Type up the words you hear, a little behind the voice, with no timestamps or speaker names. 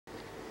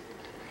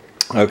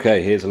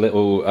Okay, here's a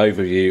little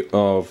overview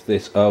of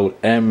this old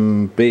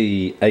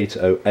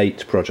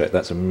MB808 project.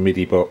 That's a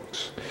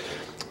MidiBox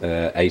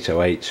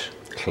 808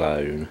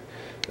 clone.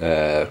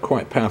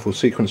 Quite powerful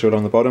sequencer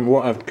along the bottom.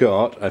 What I've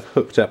got, I've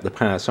hooked up the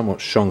power somewhat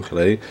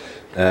shonkily.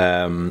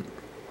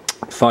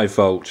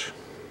 5-volt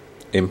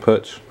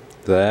input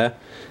there,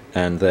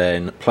 and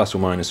then plus or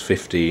minus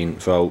 15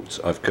 volts.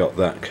 I've got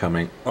that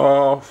coming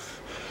off.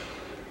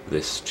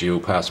 This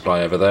dual power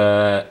supply over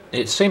there,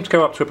 it seems to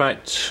go up to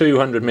about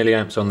 200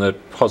 milliamps on the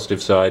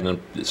positive side,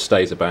 and it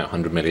stays about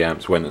 100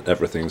 milliamps when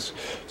everything's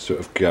sort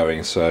of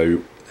going.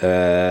 So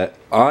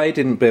I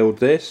didn't build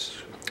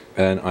this,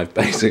 and I've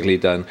basically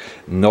done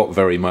not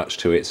very much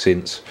to it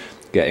since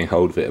getting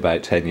hold of it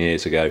about 10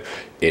 years ago.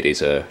 It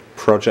is a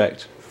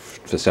project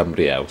for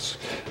somebody else.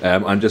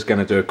 I'm just going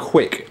to do a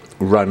quick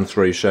run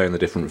through showing the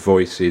different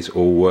voices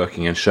all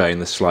working and showing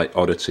the slight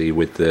oddity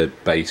with the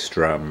bass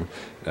drum.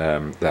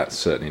 That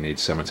certainly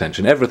needs some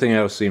attention. Everything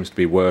else seems to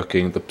be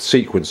working. The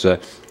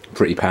sequencer,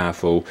 pretty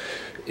powerful.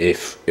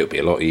 It would be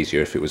a lot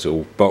easier if it was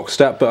all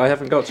boxed up, but I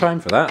haven't got time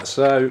for that,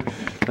 so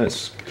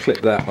let's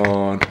clip that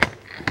on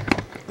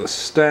the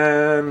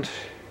stand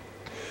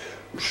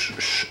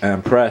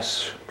and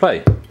press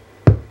play.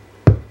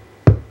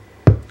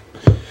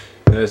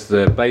 There's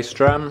the bass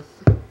drum.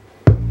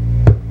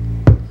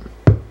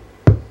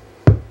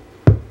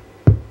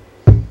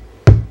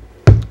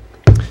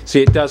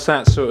 See, it does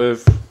that sort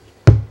of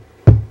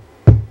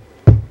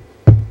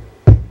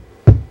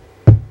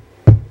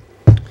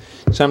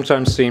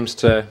sometimes seems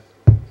to,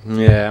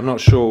 yeah, I'm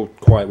not sure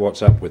quite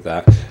what's up with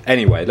that.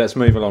 Anyway, let's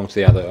move along to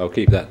the other. I'll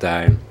keep that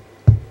down.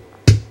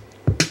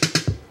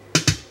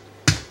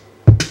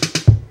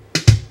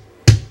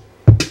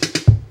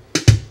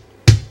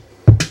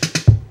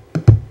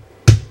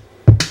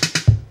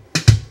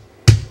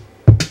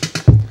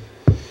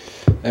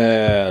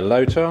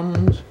 Low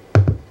toms.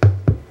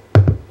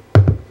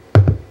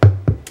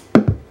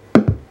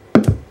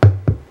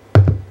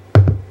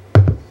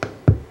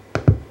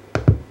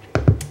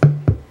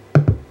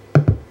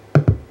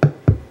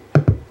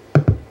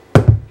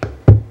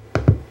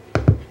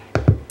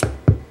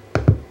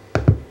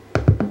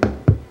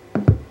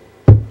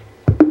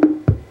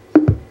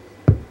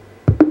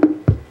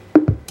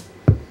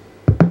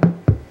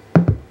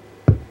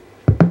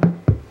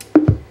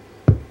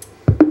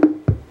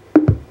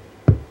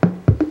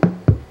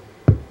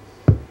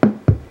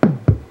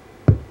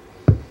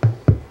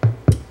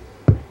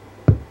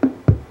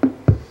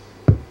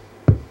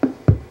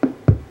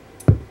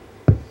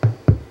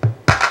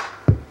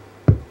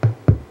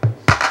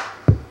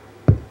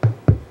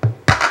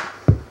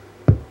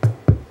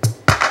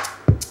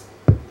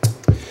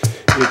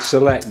 You'd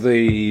select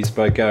these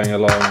by going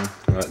along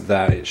like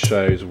that, it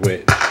shows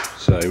which,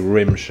 so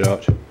rim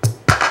shot.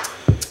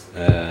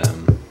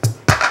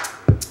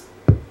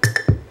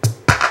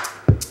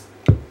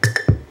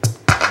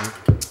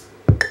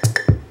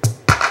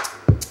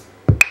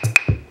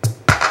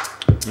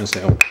 That's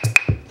it all.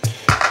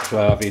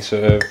 Clavy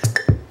sort of.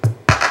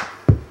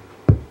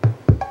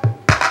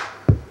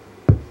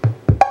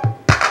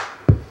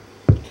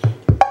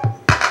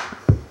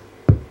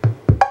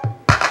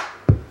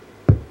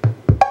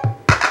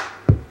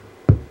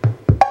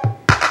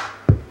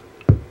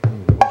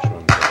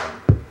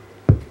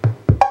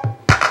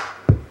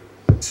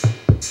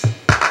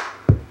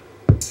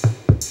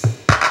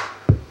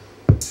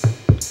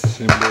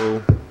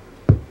 Symbol,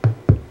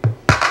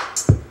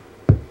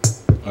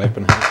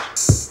 open hat.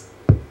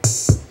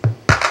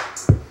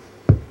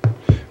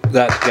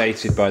 That's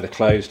gated by the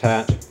closed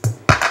hat.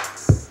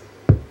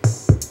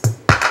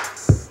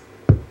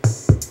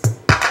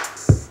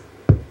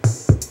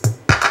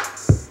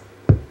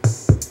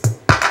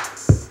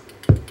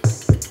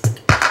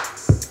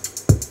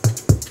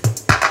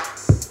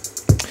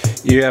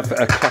 You have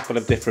a couple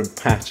of different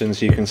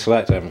patterns you can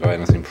select. I haven't got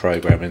anything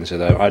programmed into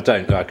though. I've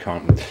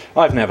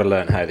never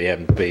learned how the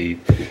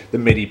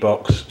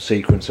MidiBox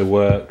sequencer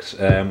works.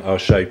 I'll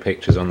show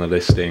pictures on the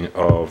listing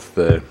of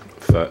the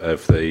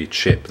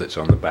chip that's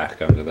on the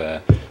back under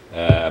there.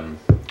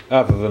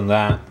 Other than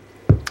that,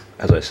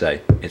 as I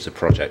say, it's a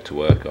project to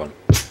work on.